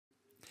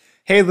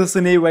Hey, this is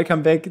Rene,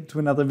 welcome back to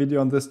another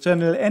video on this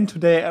channel, and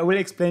today I will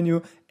explain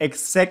you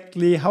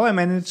exactly how I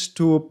managed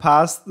to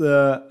pass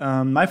the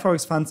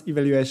myForexFunds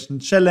evaluation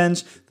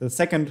challenge, the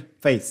second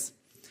phase.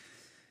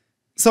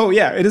 So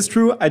yeah, it is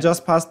true, I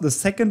just passed the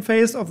second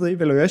phase of the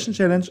evaluation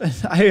challenge and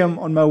I am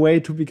on my way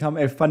to become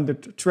a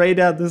funded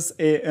trader. This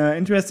is an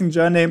interesting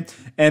journey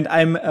and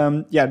I'm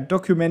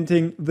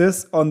documenting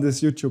this on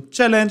this YouTube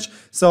challenge.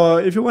 So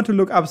if you want to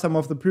look up some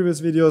of the previous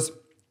videos,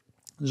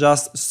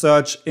 just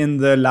search in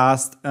the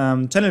last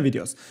channel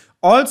videos.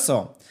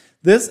 Also,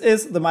 this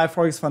is the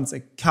myForexFunds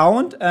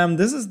account.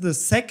 This is the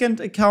second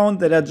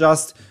account that I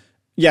just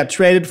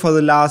traded for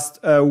the last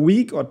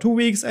week or 2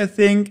 weeks, I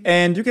think.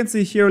 And you can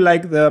see here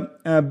like the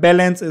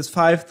balance is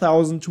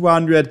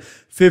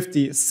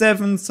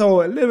 5,257.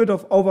 So a little bit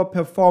of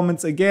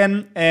overperformance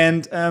again.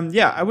 And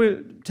I will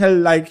tell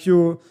like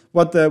you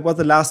what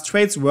the last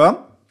trades were.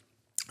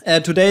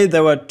 Today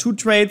there were 2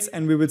 trades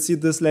and we will see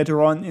this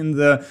later on in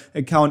the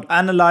account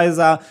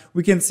analyzer.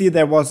 We can see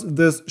there was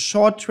this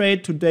short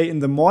trade today in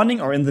the morning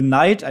or in the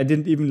night. I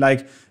didn't even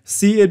like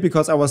see it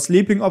because I was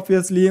sleeping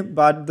obviously,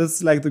 but this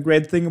is like the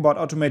great thing about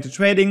automated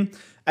trading.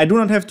 I do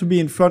not have to be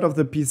in front of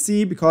the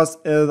PC because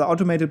the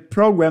automated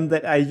program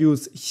that I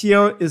use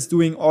here is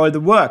doing all the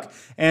work.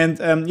 And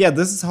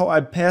this is how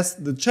I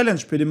passed the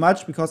challenge pretty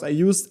much, because I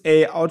used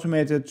a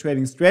automated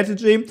trading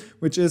strategy,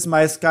 which is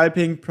my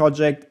scalping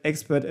project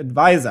expert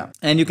advisor.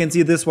 And you can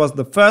see this was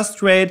the first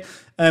trade.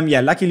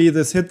 Luckily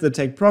this hit the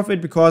take profit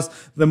because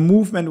the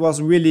movement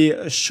was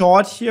really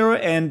short here,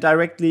 and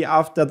directly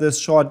after this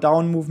short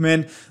down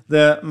movement,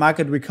 the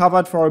market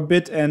recovered for a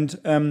bit and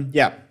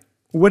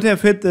would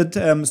have hit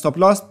the stop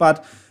loss,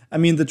 but I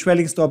mean the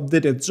trailing stop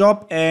did its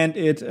job and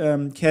it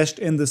cashed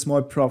in the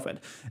small profit.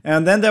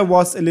 And then there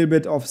was a little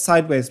bit of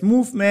sideways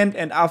movement,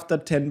 and after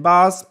 10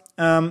 bars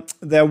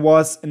there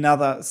was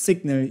another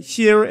signal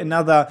here,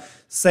 another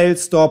sell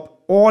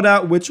stop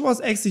order, which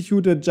was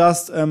executed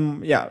just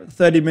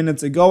 30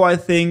 minutes ago, I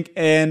think,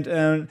 and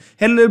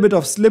had a little bit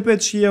of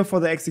slippage here for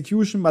the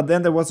execution, but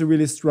then there was a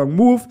really strong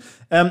move.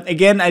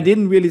 Again, I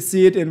didn't really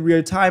see it in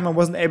real time. I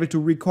wasn't able to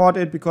record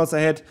it because I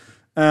had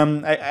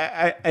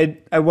I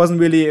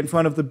wasn't really in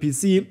front of the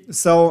PC,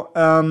 so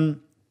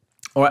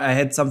or I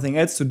had something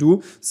else to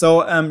do.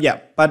 So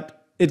but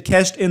it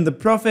cashed in the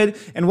profit.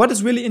 And what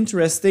is really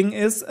interesting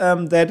is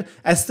that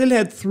I still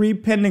had 3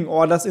 pending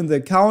orders in the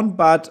account,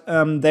 but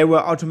they were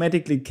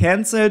automatically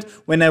cancelled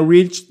when I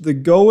reached the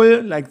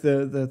goal, like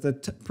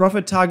the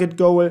profit target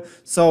goal.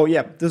 So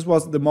yeah, this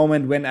was the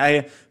moment when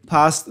I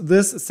passed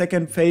this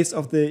second phase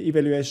of the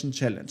evaluation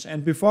challenge.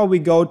 And before we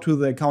go to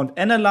the account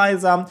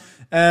analyzer,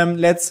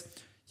 let's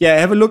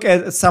have a look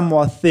at some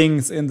more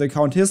things in the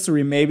account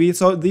history maybe.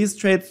 So these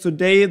trades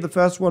today, the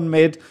first one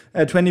made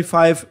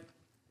 25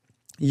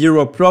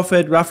 euro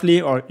profit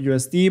roughly, or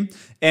USD,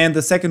 and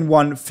the second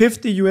one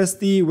 50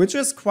 USD, which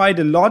is quite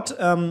a lot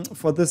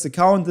for this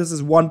account. This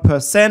is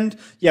 1%,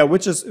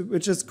 which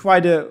is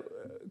quite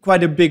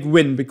a big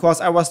win,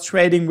 because I was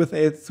trading with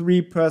a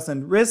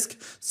 3% risk,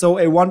 so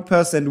a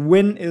 1%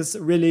 win is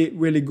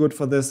really good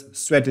for this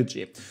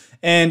strategy.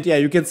 And yeah,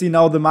 you can see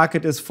now the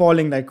market is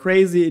falling like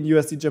crazy in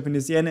USD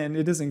Japanese yen, and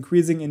it is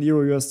increasing in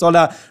Euro US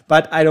dollar,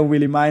 but I don't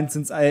really mind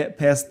since I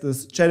passed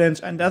this challenge,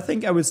 and I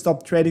think I will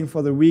stop trading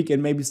for the week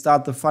and maybe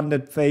start the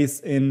funded phase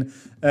in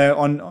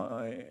on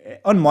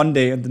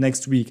Monday in the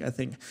next week, I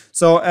think.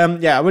 So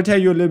I will tell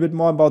you a little bit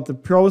more about the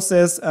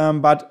process,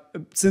 but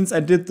since I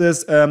did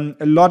this a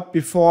lot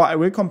before, I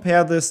will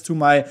compare this to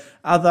my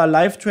other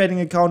live trading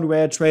account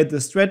where I trade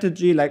the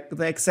strategy, like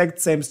the exact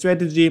same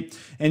strategy,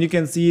 and you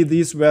can see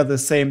these were the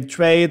same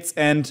trades.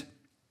 And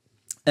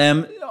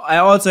I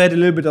also had a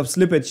little bit of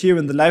slippage here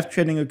in the live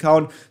trading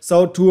account.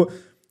 So to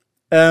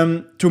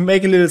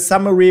make a little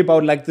summary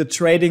about like the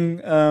trading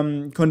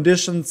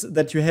conditions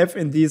that you have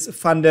in these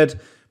funded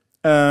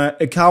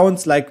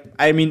accounts, like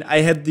I mean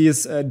I had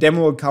these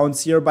demo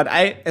accounts here, but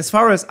as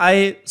far as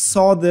I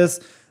saw this,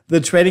 the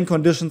trading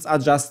conditions are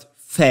just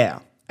fair.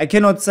 I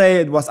cannot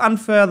say it was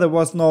unfair. There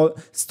was no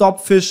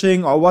stop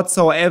fishing or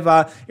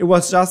whatsoever. It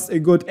was just a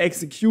good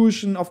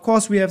execution. Of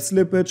course we have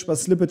slippage, but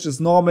slippage is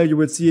normal. You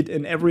will see it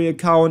in every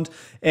account.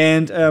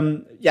 And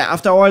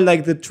after all,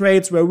 like the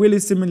trades were really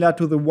similar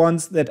to the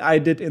ones that I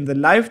did in the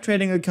live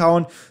trading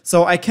account.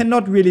 So I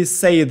cannot really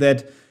say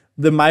that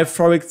the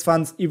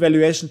myForexFunds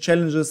evaluation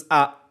challenges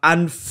are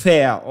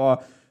unfair,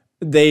 or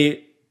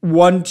they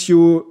want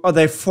you, or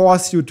they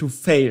force you to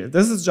fail.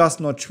 This is just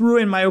not true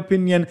in my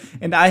opinion,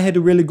 and I had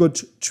a really good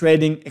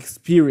trading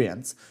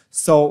experience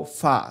so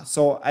far.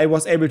 So I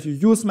was able to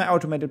use my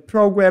automated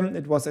program.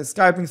 It was a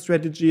scalping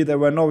strategy. There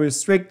were no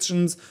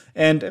restrictions,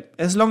 and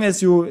as long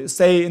as you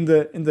stay in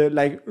the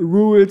like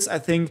rules, I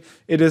think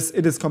it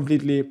is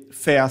completely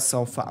fair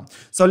so far.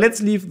 So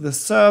let's leave the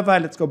server.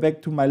 Let's go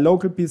back to my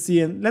local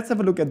PC and let's have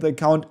a look at the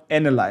account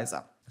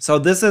analyzer. So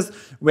this is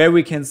where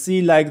we can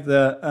see like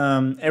the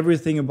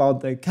everything about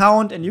the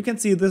account, and you can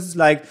see this is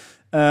like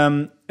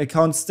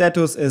account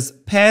status is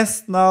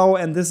passed now,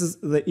 and this is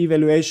the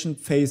evaluation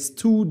phase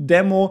 2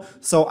 demo.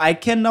 So I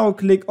can now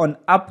click on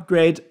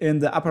upgrade in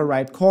the upper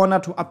right corner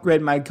to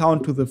upgrade my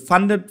account to the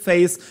funded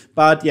phase.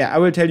 But yeah, I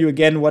will tell you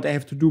again what I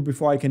have to do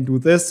before I can do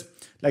this,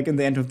 like in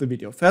the end of the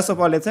video. First of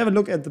all, let's have a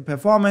look at the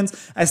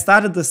performance. I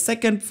started the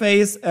second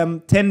phase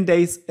 10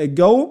 days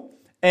ago,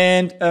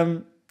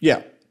 and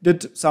yeah,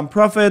 did some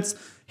profits.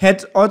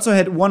 Also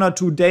had 1 or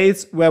 2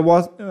 days where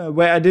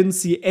I didn't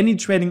see any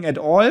trading at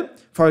all.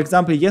 For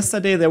example,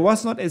 yesterday there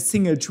was not a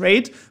single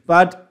trade,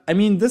 but I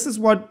mean, this is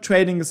what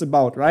trading is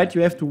about, right?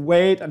 You have to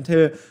wait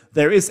until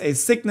there is a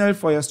signal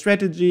for your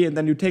strategy, and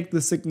then you take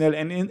the signal,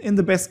 and in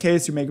the best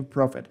case you make a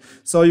profit.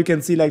 So you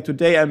can see, like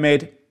today I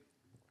made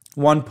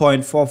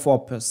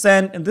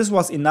 1.44%, and this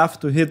was enough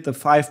to hit the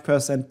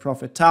 5%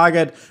 profit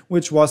target,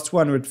 which was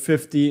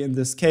 250 in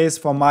this case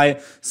for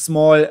my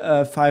small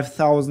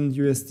 5,000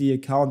 USD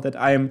account that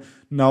I am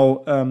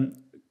now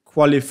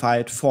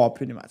qualified for,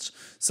 pretty much.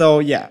 So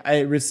yeah,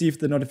 I received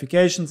the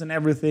notifications and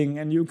everything,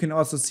 and you can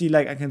also see,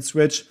 like, I can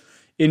switch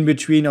in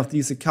between of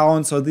these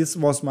accounts. So this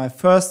was my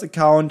first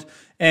account,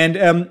 and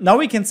now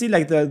we can see,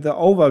 like, the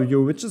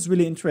overview, which is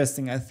really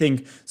interesting, I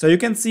think. So you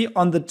can see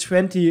on the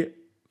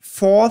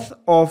 24th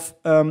of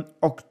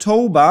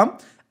October,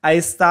 I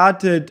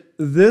started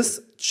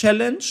this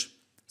challenge.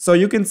 So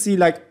you can see,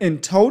 like, in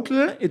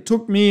total, it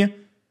took me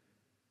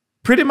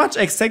pretty much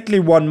exactly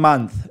 1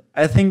 month.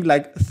 I think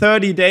like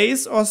 30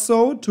 days or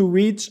so to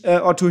reach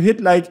or to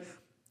hit, like,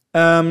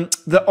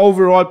 the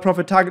overall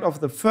profit target of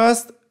the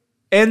first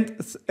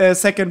and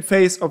second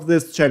phase of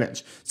this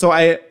challenge. So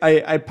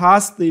I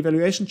passed the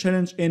evaluation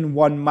challenge in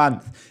 1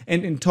 month.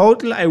 And in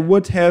total, I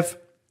would have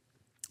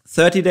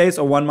 30 days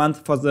or 1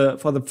 month for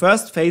the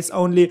first phase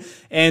only,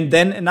 and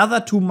then another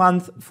 2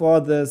 months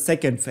for the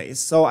second phase.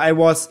 So I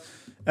was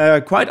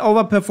quite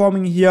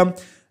overperforming here.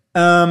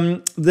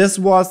 This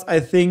was, I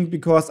think,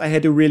 because I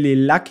had a really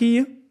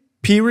lucky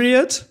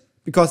period,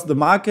 because the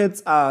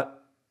markets are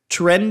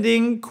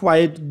trending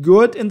quite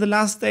good in the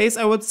last days,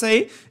 I would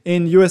say,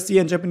 in USD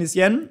and Japanese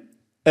yen.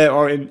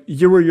 Or in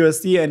Euro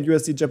USD and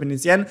USD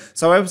Japanese yen.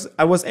 So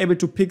I was able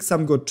to pick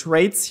some good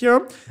trades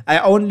here. I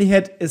only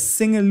had a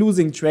single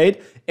losing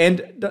trade.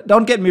 And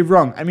don't get me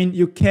wrong, I mean,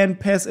 you can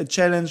pass a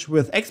challenge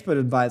with Expert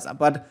Advisor,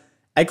 but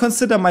I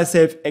consider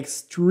myself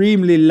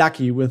extremely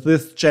lucky with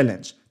this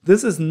challenge.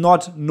 This is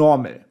not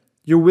normal.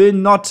 You will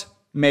not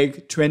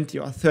make 20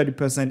 or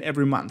 30%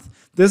 every month.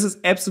 This is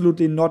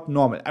absolutely not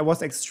normal. I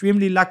was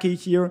extremely lucky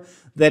here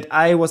that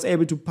I was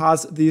able to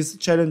pass these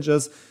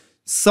challenges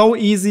so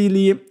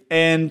easily,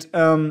 and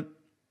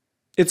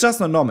it's just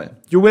not normal.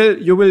 You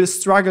will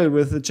struggle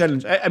with the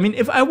challenge. I mean,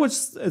 if I would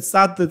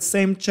start the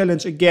same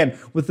challenge again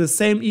with the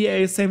same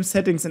EA, same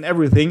settings and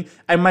everything,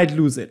 I might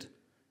lose it.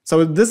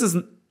 So this is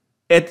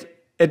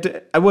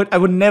I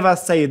would never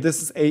say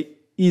this is a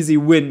easy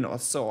win or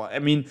so. I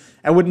mean,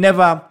 I would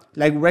never,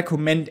 like,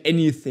 recommend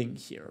anything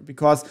here,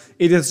 because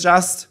it is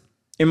just,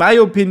 in my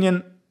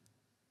opinion,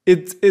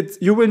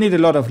 you will need a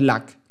lot of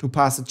luck to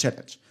pass a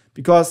challenge,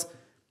 because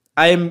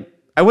I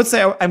would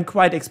say I'm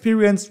quite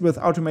experienced with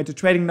automated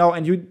trading now,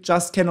 and you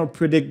just cannot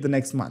predict the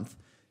next month.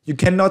 You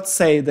cannot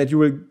say that you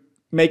will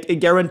make a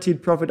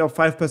guaranteed profit of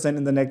 5%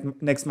 in the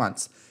next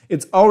months.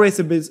 It's always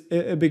a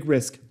big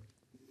risk.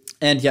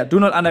 And yeah, do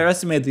not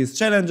underestimate these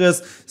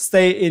challenges.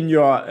 Stay in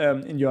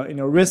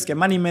your risk and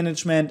money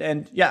management.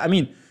 And yeah, I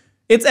mean,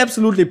 it's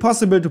absolutely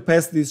possible to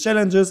pass these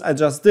challenges. I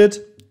just did,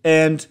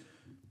 and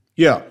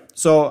yeah.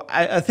 So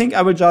I think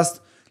I will just,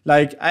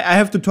 like, I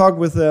have to talk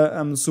with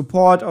the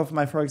support of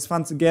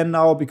myForexFunds again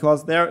now,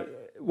 because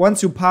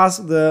once you pass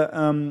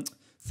the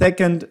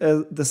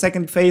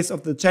second phase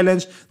of the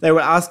challenge, they will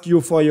ask you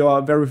for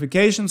your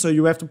verification. So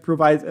you have to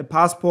provide a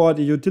passport,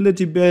 a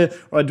utility bill,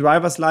 or a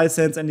driver's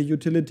license and a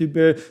utility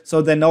bill,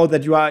 so they know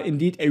that you are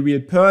indeed a real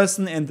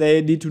person, and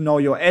they need to know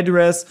your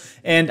address.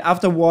 And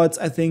afterwards,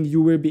 I think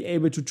you will be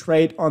able to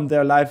trade on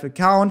their live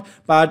account.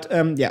 But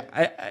yeah,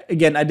 I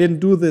didn't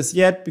do this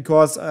yet,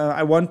 because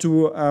I want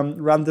to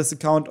run this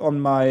account on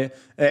my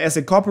as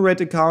a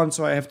corporate account.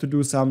 So I have to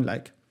do some,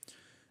 like,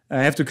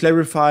 I have to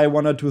clarify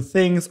 1 or 2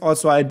 things.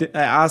 Also, I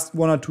asked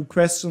 1 or 2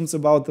 questions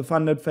about the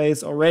funded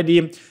phase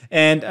already.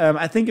 And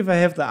I think if I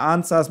have the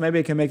answers, maybe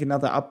I can make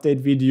another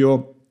update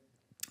video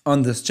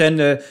on this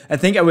channel. I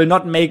think I will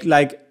not make,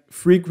 like,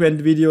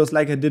 frequent videos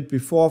like I did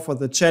before for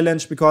the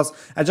challenge, because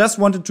I just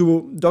wanted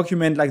to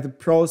document, like, the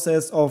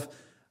process of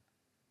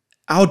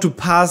how to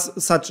pass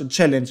such a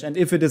challenge, and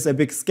if it is a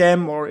big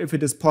scam or if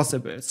it is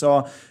possible.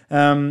 So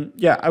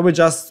yeah, I will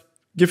just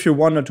give you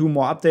 1 or 2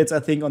 more updates, I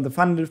think, on the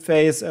funded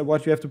phase,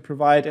 what you have to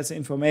provide as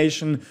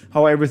information,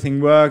 how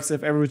everything works,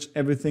 if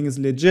everything is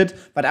legit.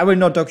 But I will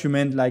not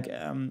document, like,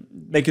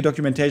 make a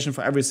documentation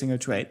for every single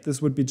trade. This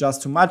would be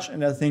just too much,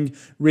 and I think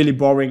really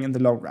boring in the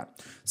long run.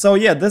 So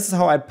yeah, this is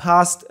how I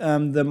passed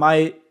the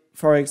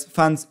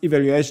myForexFunds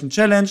evaluation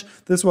challenge.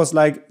 This was,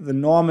 like, the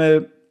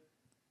normal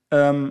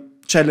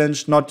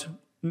challenge, not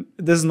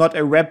this is not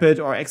a rapid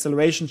or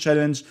acceleration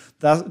challenge,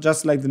 that's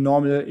just like the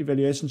normal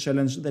evaluation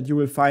challenge that you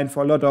will find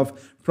for a lot of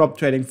prop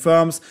trading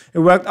firms. It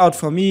worked out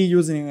for me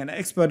using an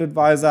expert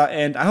advisor,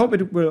 and I hope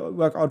it will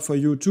work out for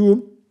you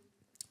too.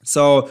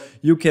 So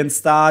you can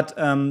start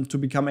to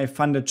become a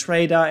funded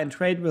trader and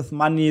trade with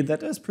money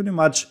that is pretty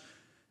much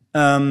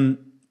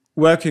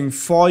working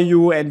for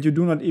you, and you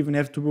do not even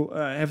have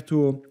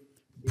to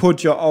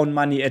put your own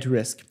money at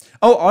risk.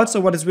 Oh,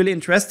 also what is really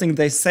interesting,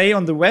 they say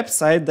on the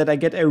website that I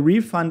get a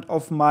refund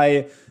of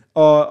my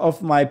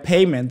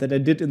payment that I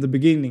did in the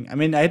beginning. I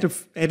mean, I had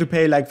to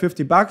pay like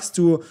 $50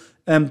 to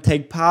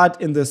take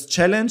part in this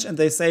challenge, and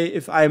they say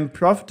if I'm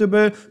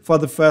profitable for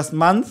the first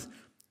month.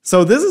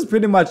 So this is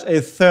pretty much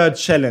a third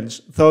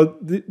challenge. So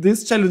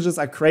these challenges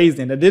are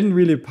crazy, and I didn't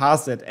really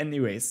pass it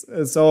anyways.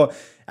 So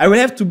I will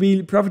have to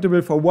be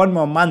profitable for 1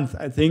 more month,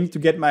 I think, to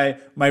get my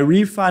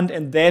refund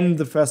and then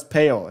the first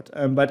payout.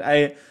 But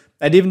I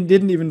didn't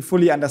even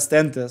fully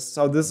understand this.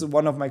 So this is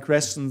one of my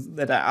questions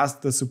that I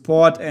asked the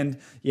support. And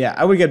yeah,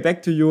 I will get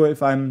back to you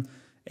if I'm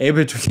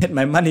able to get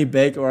my money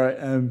back, or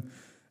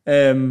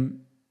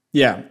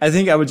yeah, I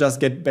think I will just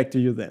get back to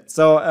you then.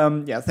 So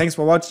yeah, thanks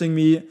for watching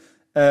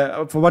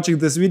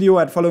this video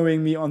and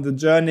following me on the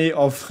journey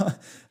of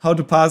how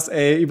to pass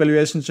a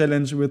evaluation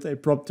challenge with a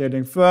prop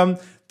trading firm.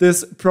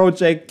 This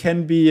project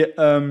can be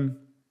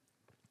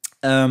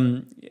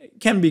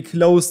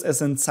closed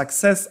as a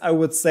success, I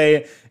would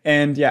say.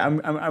 And yeah,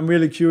 I'm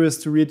really curious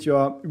to read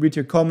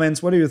your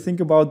comments. What do you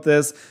think about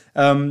this?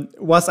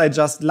 Was I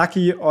just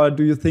lucky, or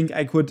do you think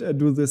I could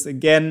do this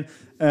again?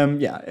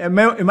 Yeah, in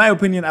my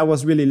opinion, I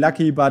was really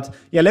lucky. But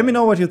yeah, let me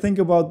know what you think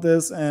about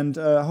this, and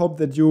hope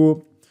that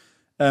you,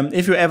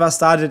 if you ever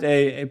started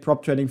a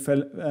prop trading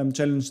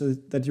challenge,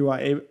 that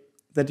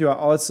you are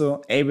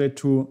also able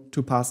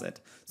to pass it.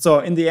 So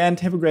in the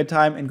end, have a great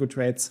time and good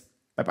trades.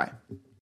 Bye bye.